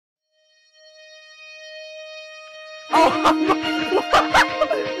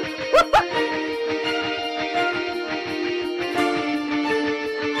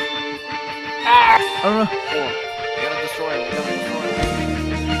I don't know. We gotta destroy him. We gotta destroy him.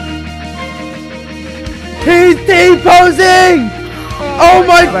 He's T-posing! Oh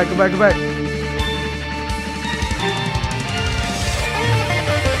my! Go back, go back, go back.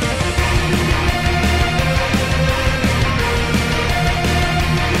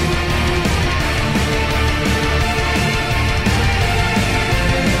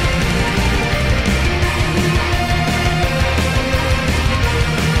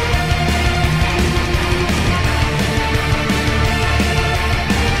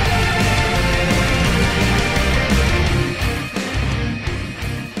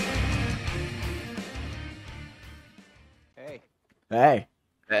 Hey.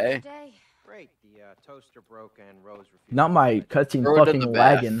 Hey. Great. The toaster broke and Rose refused. Not my cutscene Throw it in fucking the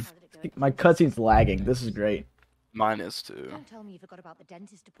bath. lagging. My cutscene's lagging. This is great. Mine is too. Don't tell me you forgot about the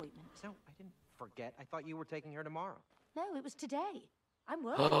dentist appointment. No, I didn't forget. I thought you were taking her tomorrow. No, it was today. I'm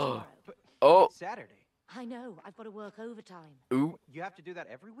working tomorrow. Oh. Saturday. I know. I've got to work overtime. Ooh. You have to do that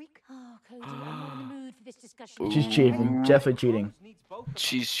every week? Oh, Cody, I'm not in the mood for this discussion. She's today. cheating. Definitely cheating. Rose needs both of us,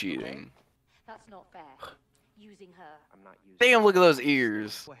 She's okay? cheating. That's not fair. Using her. I'm not using Damn, her. look at those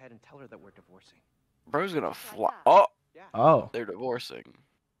ears. Go ahead and tell her that we're divorcing. Bro's gonna fly. Oh, Yeah. Oh. they're divorcing.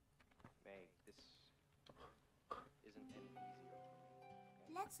 May, this isn't any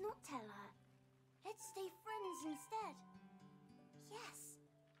easier. Let's not tell her. Let's stay friends instead. Yes.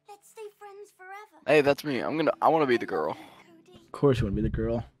 Let's stay friends forever. Hey, that's me. I want to be the I girl. love you, Cody. Of course you want to be the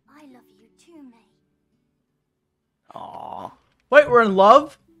girl. I love you too, May. Aw. Wait, we're in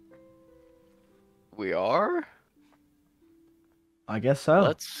love? We are? I guess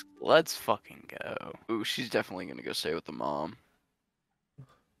so. Let's fucking go. Ooh, she's definitely gonna go stay with the mom.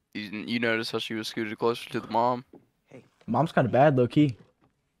 You notice how she was scooted closer to the mom? Hey, Mom's kind of bad, low key.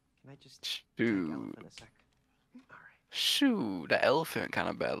 can I just check out Shoot. in a sec? All right. Shoot, the elephant kind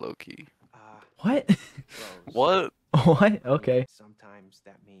of bad, low key. What? Rose. What? What? Okay. Sometimes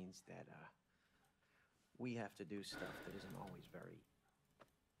that means that we have to do stuff that isn't always very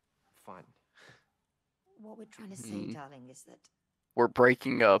fun. What we're trying to say, Mhm. darling, is that We're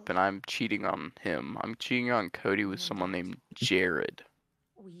breaking up, and I'm cheating on him. I'm cheating on Cody with someone named Jared.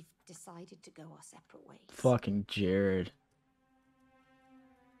 we've decided to go our separate ways. Fucking Jared.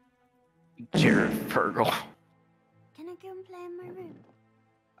 Jared Fergal Can I go and play in my room?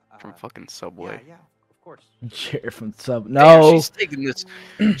 from fucking Subway. Yeah, of course. Jared from Sub. Damn, No. she's taking this.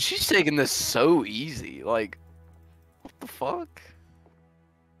 She's taking this so easy. Like, what the fuck?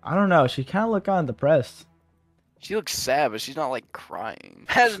 I don't know. She kind of looked kind of depressed. She looks sad, but she's not like crying.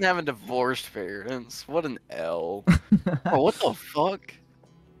 Hasn't having divorced parents. What an L. Oh, what the fuck?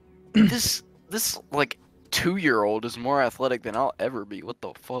 This like 2-year-old is more athletic than I'll ever be. What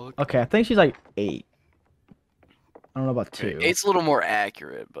the fuck? Okay, I think she's like 8. I don't know about 2. It's a little more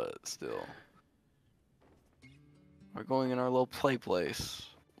accurate, but still. We're going in our little play place,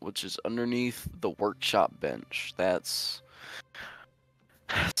 which is underneath the workshop bench. That's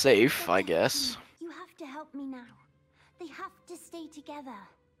safe, I guess. You have to help me now. They have to stay together.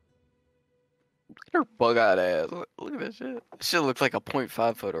 Look at her bug-eyed ass. Look at that shit. That shit looks like a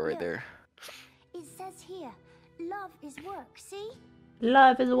 0.5 photo right there. It says here, love is work, see?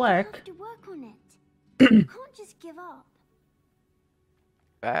 Love is You work. have to work on it. You can't just give up.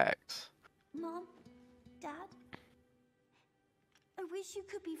 Facts. Mom, Dad, I wish you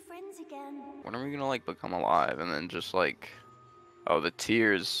could be friends again. When are we gonna like become alive and then just like, oh, the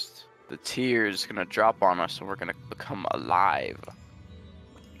tears gonna drop on us and we're gonna become alive.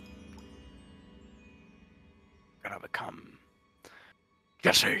 We're gonna become.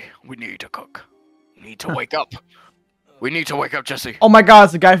 Jesse, we need to cook. We need to wake up. We need to wake up, Jesse. Oh my god,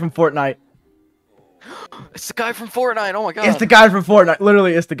 it's the guy from Fortnite. It's the guy from Fortnite. Oh my god. It's the guy from Fortnite.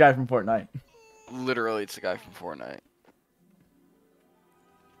 Literally, it's the guy from Fortnite. Literally, it's the guy from Fortnite.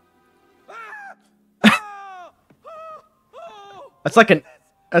 That's like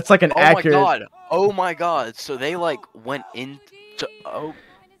an accurate. Oh my god. Oh my god. So they like went into. Oh.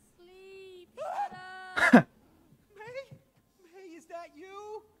 May, is that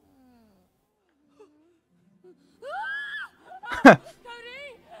you?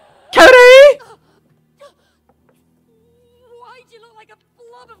 Cody! Why'd you look like a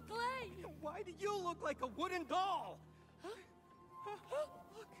blob of clay? Why do you look like a wooden doll?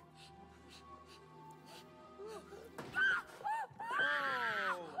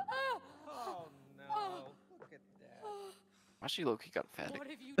 Oh no! Look at that. Why she low key got fat? What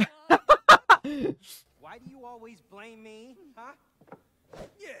have you done? Why do you always blame me, huh?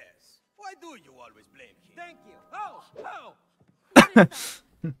 Yes. Why do you always blame him? Thank you. Oh, oh.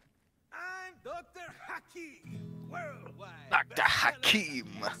 I'm Dr. Hakim, worldwide. Dr. Hakim.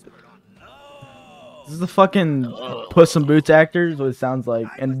 This is the fucking Puss in Boots actors, what it sounds like.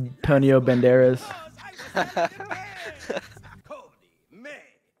 Antonio Banderas. Cody, May,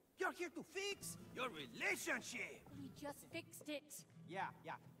 you're here to fix your relationship. We just fixed it. Yeah,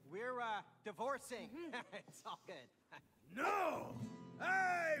 we're divorcing. It's all good. No,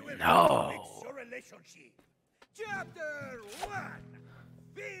 I will No. fix your relationship. Chapter 1,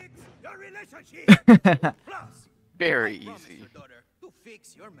 fix your relationship. Plus, Very I promise easy. your daughter to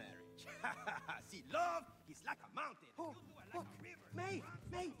fix your marriage. See, love is like a mountain. Oh, look, May,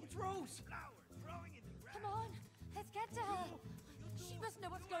 it's Rose. Flowers growing in the ground. Come on, let's get to her. She must know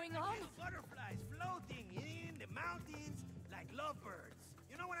what's going on. Little butterflies floating in the mountains like lovebirds.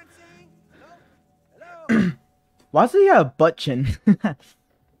 You know what I'm saying? Hello? Hello? Why does he have a butt chin?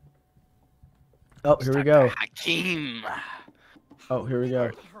 Oh, here we go. Hakim. Oh, here we go.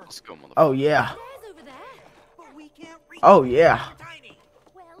 Let's go, motherfucker. Oh, yeah. There's over there. But we can't reach Oh, yeah. We're tiny.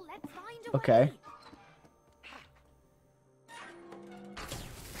 Well, let's find a Okay. way.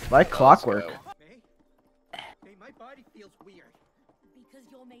 Like clockwork. go. May, my body feels weird. Because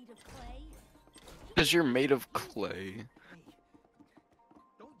you're made of clay. Because you're made of clay.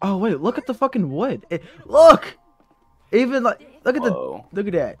 Oh, wait, look at the fucking wood. Look! Even like, look at Whoa. look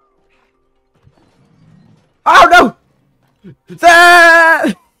at that. Oh, no!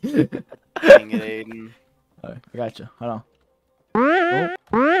 Seth! Dang it, Aiden. Alright, I gotcha. Hold on.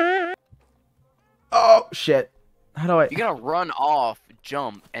 Oh, shit. How do I... You gotta run off,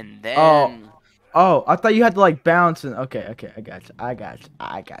 jump, and then... Oh, I thought you had to, like, bounce and... Okay, I gotcha.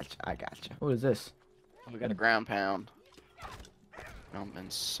 What is this? We got a ground pound. Jump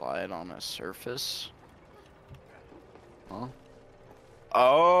and slide on a surface. Huh?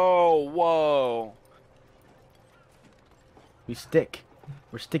 Oh, whoa. We stick.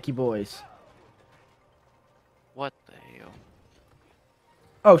 We're sticky boys. What the hell?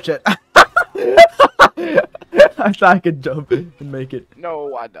 Oh, shit. I thought I could jump and make it.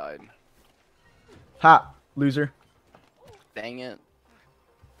 No, I died. Ha! Loser. Dang it.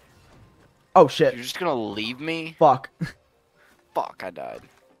 Oh, shit. You're just gonna leave me? Fuck. Fuck, I died.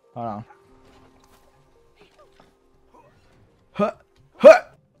 Hold on. Huh. Huh.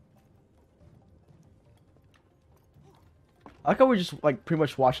 I like how we just like pretty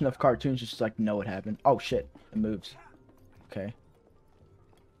much watch enough cartoons just to, like know what happened. Oh shit, it moves. Okay.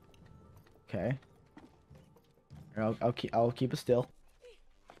 Okay. Here, I'll keep it still.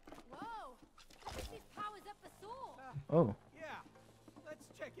 Whoa. This powers up the saw. Oh, Yeah, let's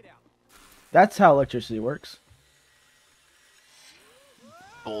check it out. that's how electricity works.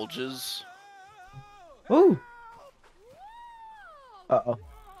 Bulges. Ooh. Uh-oh.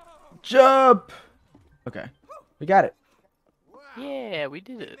 Jump! Okay. We got it. Yeah, we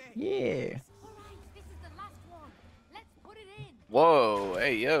did it. Yeah. All right, this is the last one. Let's put it in. Whoa,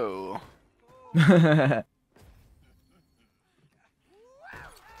 hey, yo.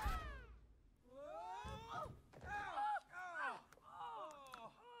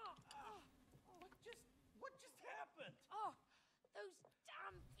 What just happened? Oh, those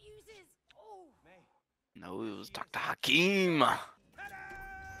damn fuses. Oh. No, it was Dr. Hakim. Ta-da!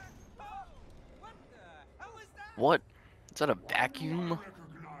 Oh, what the hell is that? What? Is that a vacuum?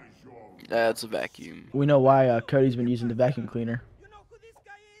 That's a vacuum. We know why Cody's been using the vacuum cleaner. You know who this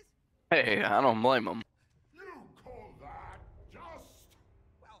guy is? Hey, I don't blame him.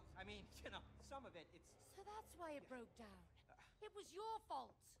 Well, I mean, some of it, it's... So that's why it broke down. It was your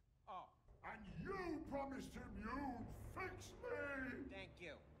fault. Oh, And you promised him you'd fix me! thank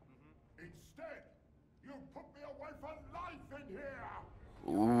you. Instead, you put me away for life in here!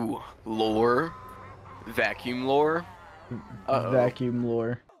 Ooh, lore. Vacuum lore. Uh-oh. Vacuum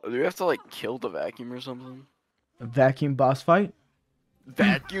lore. Do we have to, like, kill the vacuum or something? A vacuum boss fight?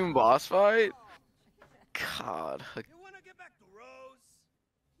 Vacuum boss fight? God. You want to get back to Rose?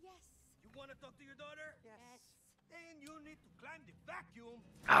 Yes. You want to talk to your daughter? Yes. Then you need to climb the vacuum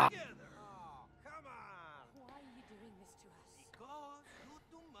Ah. together. Oh, come on. Why are you doing this to us? Because you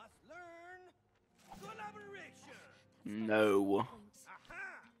two must learn collaboration. No. Aha!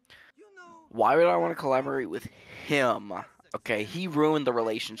 You know, Why would I want to collaborate with him? Okay, he ruined the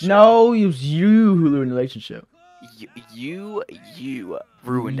relationship. No, it was you who ruined the relationship. You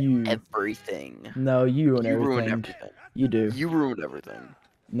ruined You. everything. No, you ruined You everything. ruined everything. You do. You ruined everything.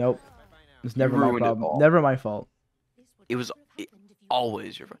 Nope. It's never my ruined it problem. all. Never my fault. This would It was never happened if you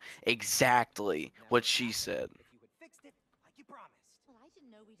always your fault. Exactly what she said. If you had fixed it like you promised. Well, I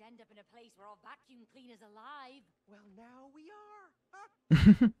didn't know we'd end up in a place where our vacuum cleaner's alive. Well, now we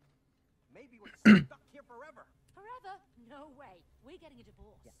are. stuck here forever. Forever? No way. We're getting a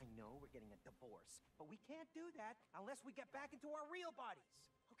divorce. Yeah, I know we're getting a divorce, but we can't do that unless we get back into our real bodies.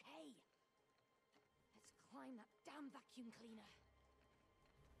 Okay. Let's climb that damn vacuum cleaner.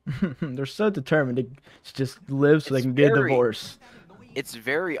 They're so determined to just live so they It's can get a very- divorce. It's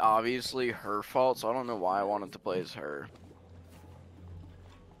very obviously her fault, so I don't know why I wanted to play as her.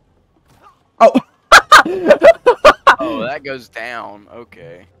 Oh. Oh, that goes down.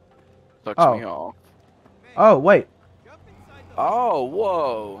 Okay. Sucks Oh. me off. Oh, wait. Jump inside the Oh,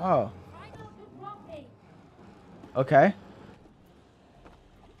 whoa. Oh. Try not to drop me. Okay.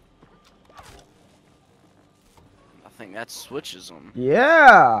 I think that switches them.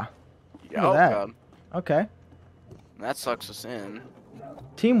 Yeah. at Oh, that. God. Okay. That sucks us in.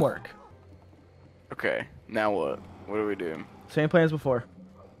 Teamwork. Okay, now what? What do we do? Same plan as before.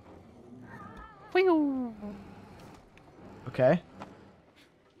 Okay.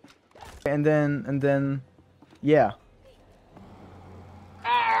 And then, yeah.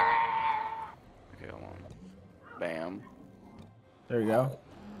 Okay, hold on. Bam. There you go.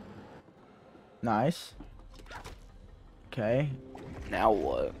 Nice. Okay. Now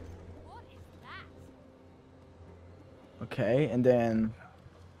what? What is that? Okay, and then.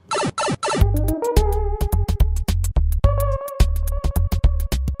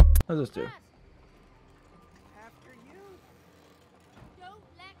 What does this do? after you. Don't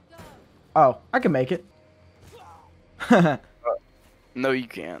let go. Oh, I can make it. No, you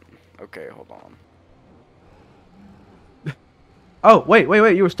can't. Okay, hold on. Oh, wait,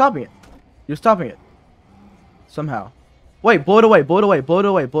 you were stopping it. You were stopping it. Somehow. Wait, blow it away, blow it away, blow it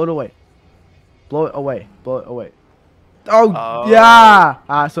away, blow it away. Blow it away, blow it away. Oh, Oh. yeah!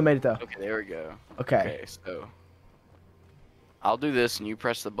 Ah, so made it though. Okay, there we go. Okay. Okay, so I'll do this and you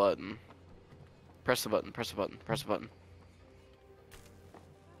press the button. Press the button, press the button, press the button.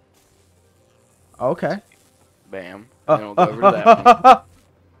 Okay. Bam. And then we'll go over to that one.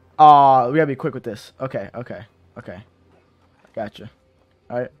 Aw, we gotta be quick with this. Okay. Gotcha.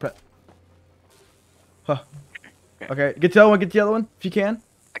 Alright, Huh. Okay, get the other one, if you can.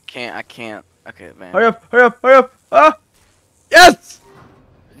 I can't. Okay, man. Hurry up! Ah! Yes!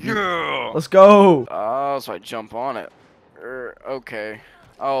 Yeah! Let's go! Oh, so I jump on it. Okay.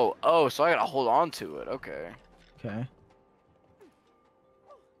 Oh, so I gotta hold on to it. Okay. Okay.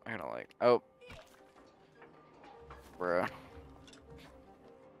 I gotta like, oh. Bruh.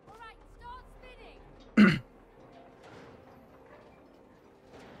 All right, start spinning.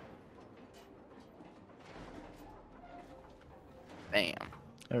 Bam.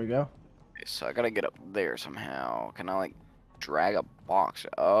 There we go. Okay, so I gotta get up there somehow. Can I like drag a box?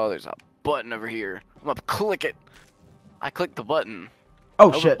 Oh, there's a button over here. I'm gonna click it. I clicked the button. Oh,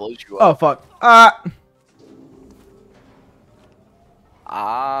 I hope it shit. blows you Oh, up. fuck. Ah!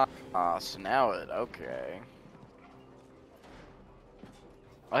 So now it, okay.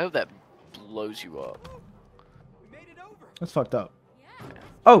 I hope that blows you up. We made it over. That's fucked up. Yeah.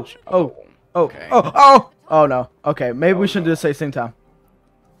 Oh! Okay. Oh, no. Okay, maybe we shouldn't do this at the same time.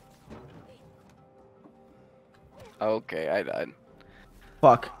 Okay, I died.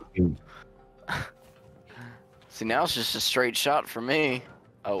 Fuck. See, now it's just a straight shot for me.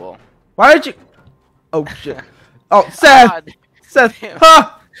 Oh, well. Why did you... Oh, shit. Oh, Seth! God. Seth! damn.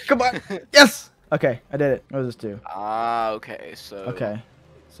 Ha! Come on! Yes! Okay, I did it. What does this do? Okay, so. Okay.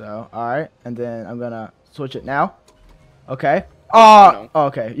 So, alright. And then I'm gonna switch it now. Okay. Oh! No. Oh,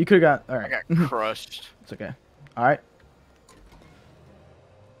 okay. You could've got... I Alright. got crushed. It's okay. Alright.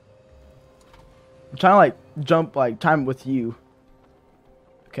 I'm trying to, like, jump, like, time with you.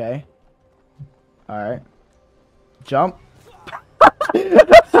 Okay. Alright. Jump.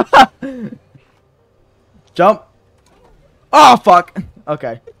 Jump. Oh, fuck.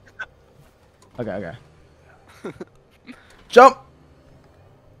 Okay. Okay. Jump.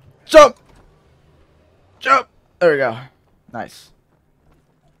 Jump. Jump. There we go. Nice.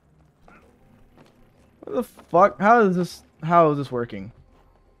 What the fuck? How is this working?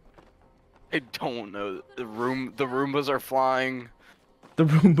 I don't know. The Roombas are flying. The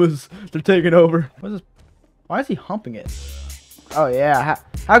Roombas, they're taking over. What is this? Why is he humping it? Oh yeah.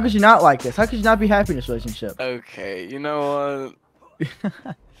 How could you not like this? How could you not be happy in this relationship? Okay, you know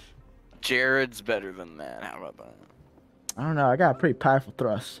what? Jared's better than that. How about that? I don't know. I got a pretty powerful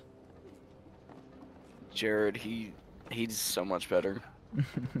thrust. Jared, he's so much better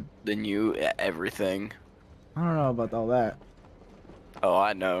than you at everything. I don't know about all that. Oh,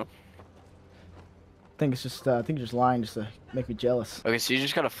 I know. I think it's just you're just lying just to make me jealous. Okay, so you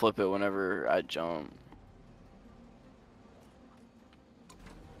just gotta flip it whenever I jump.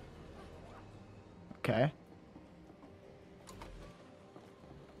 Okay.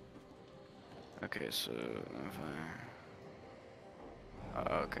 Okay, so if I...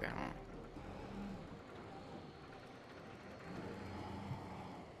 okay, hold on.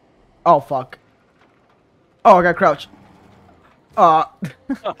 Oh fuck. Oh, I got crouch.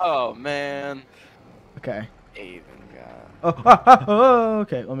 Oh man. Okay. Even got. Oh,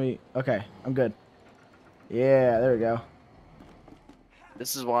 okay. Let me. Okay, I'm good. Yeah, there we go.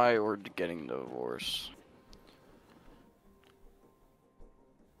 This is why we're getting divorced.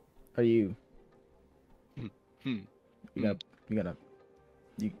 Are you? Hmm. You gotta.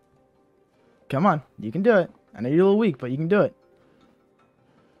 You. Come on, you can do it. I know you're a little weak, but you can do it.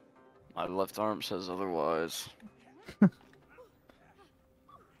 My left arm says otherwise.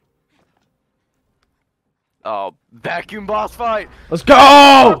 Oh, vacuum boss fight! Let's go!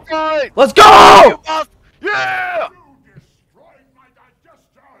 Boss fight! Let's go! Vacuum boss! Yeah! You destroyed my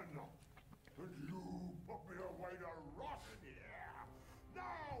digestion! And you put me away to rot in here!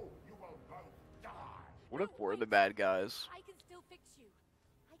 Now you will both die! What if we're the bad guys? I can still fix you.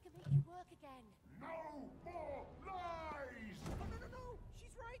 I can make you work again. No more lies! No.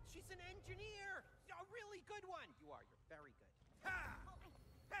 She's right. She's an engineer. A really good one. You are. You're very good. Ha!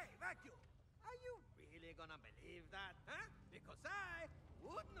 Hey, vacuum. Are you really gonna believe that, huh? Because I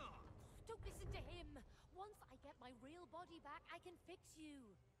would not. Don't listen to him. Once I get my real body back, I can fix you.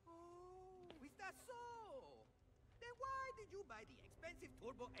 Oh, is that so? Then why did you buy the expensive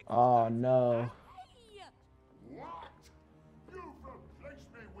turbo extra? Oh no. Hey! What? You've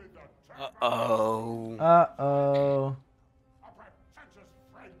replaced me with a Uh-oh. Uh-oh. a pretentious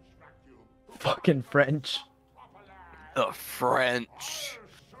French vacuum. Fucking French. The French. I'll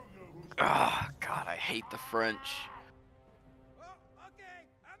show you who's Ah, God, I hate the French. Oh, okay.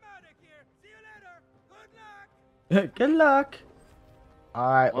 I'm out of here. See you later. Good luck. Good luck.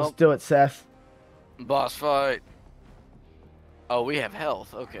 Alright, Well- let's do it, Seth. Boss fight. Oh, we have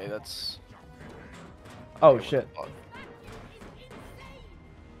health. Okay, that's... Oh shit.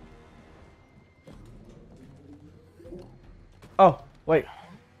 Oh, wait.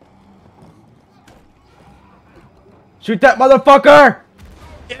 Shoot that motherfucker!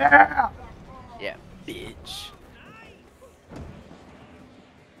 Yeah! Yeah, bitch.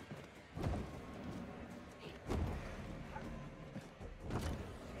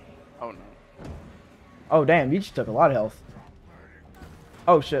 Oh, no. Oh damn, you just took a lot of health.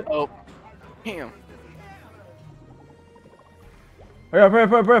 Oh shit. Oh. Damn. Hurry up, hurry up,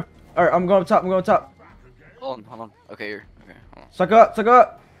 hurry up, hurry up. Alright, I'm going up top, I'm going up top. Hold on. Okay, here. Okay, hold on. Suck up, suck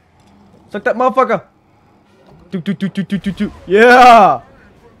up. Suck that motherfucker. Do. Yeah!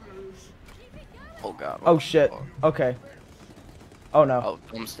 Oh, God. Oh shit. Okay. Oh no. Oh,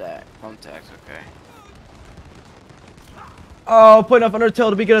 thumbstack. Thumbtacks, okay. Oh, put enough Undertale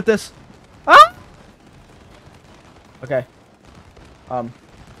to be good at this. Ah! Okay. Oh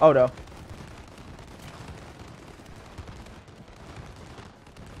no.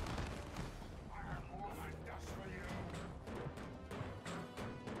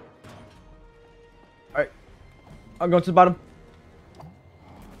 Alright. I'm going to the bottom.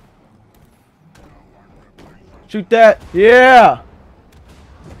 Shoot that. Yeah!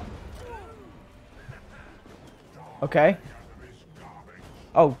 Okay.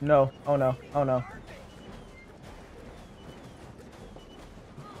 Oh no. Oh no. Oh no.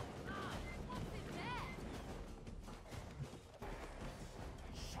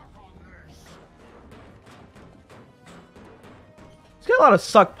 It's got a lot of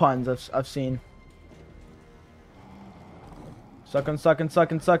suck puns I've seen. Sucking, sucking,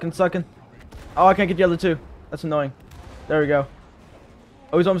 sucking, sucking, sucking. Oh, I can't get the other two. That's annoying. There we go.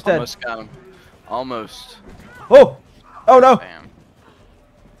 Oh, he's almost dead. Almost got him. Almost. Oh! Oh no! Bam.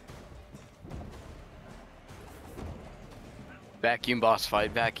 Vacuum boss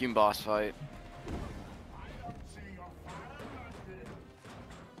fight. Vacuum boss fight.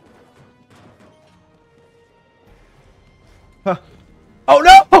 Huh. Oh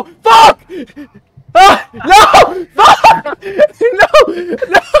no! Oh, fuck! Ah, no! Fuck! No!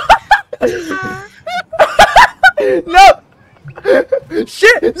 No!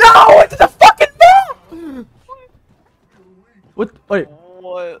 Shit! No! It's the fucking ball! What? Wait.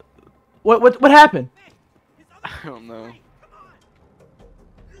 What happened? I don't know.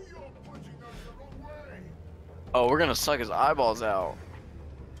 Oh, we're gonna suck his eyeballs out.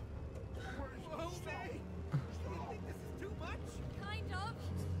 Kind of.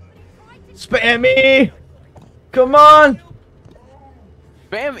 But he tried to Spam me! Come on!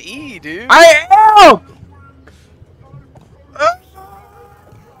 Spam E, dude. I am!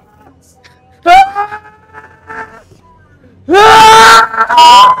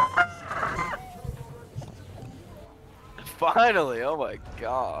 Finally, oh my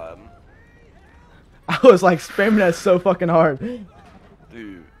god. I was like spamming that so fucking hard.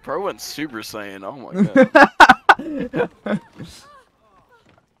 Dude, Pro went Super Saiyan. Oh my god.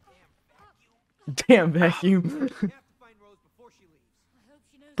 Damn vacuum. Have to find Rose before she leaves. I hope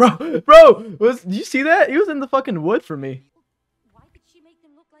she knows. Bro, did you see that? He was in the fucking wood for me. Why did she make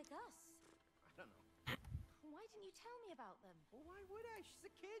them look like us? I don't know. Why didn't you tell me about them? Well, why would I? She's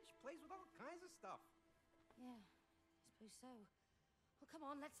a kid. She plays with all kinds of stuff. Yeah, I suppose so. Well, come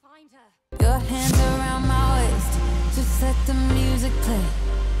on, let's find her. Your hands around my waist, just let the music play.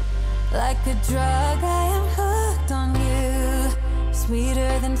 Like a drug, I am hooked on you.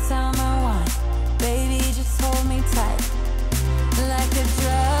 Sweeter than summer wine, baby, just hold me tight. Like a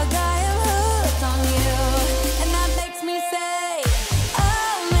drug.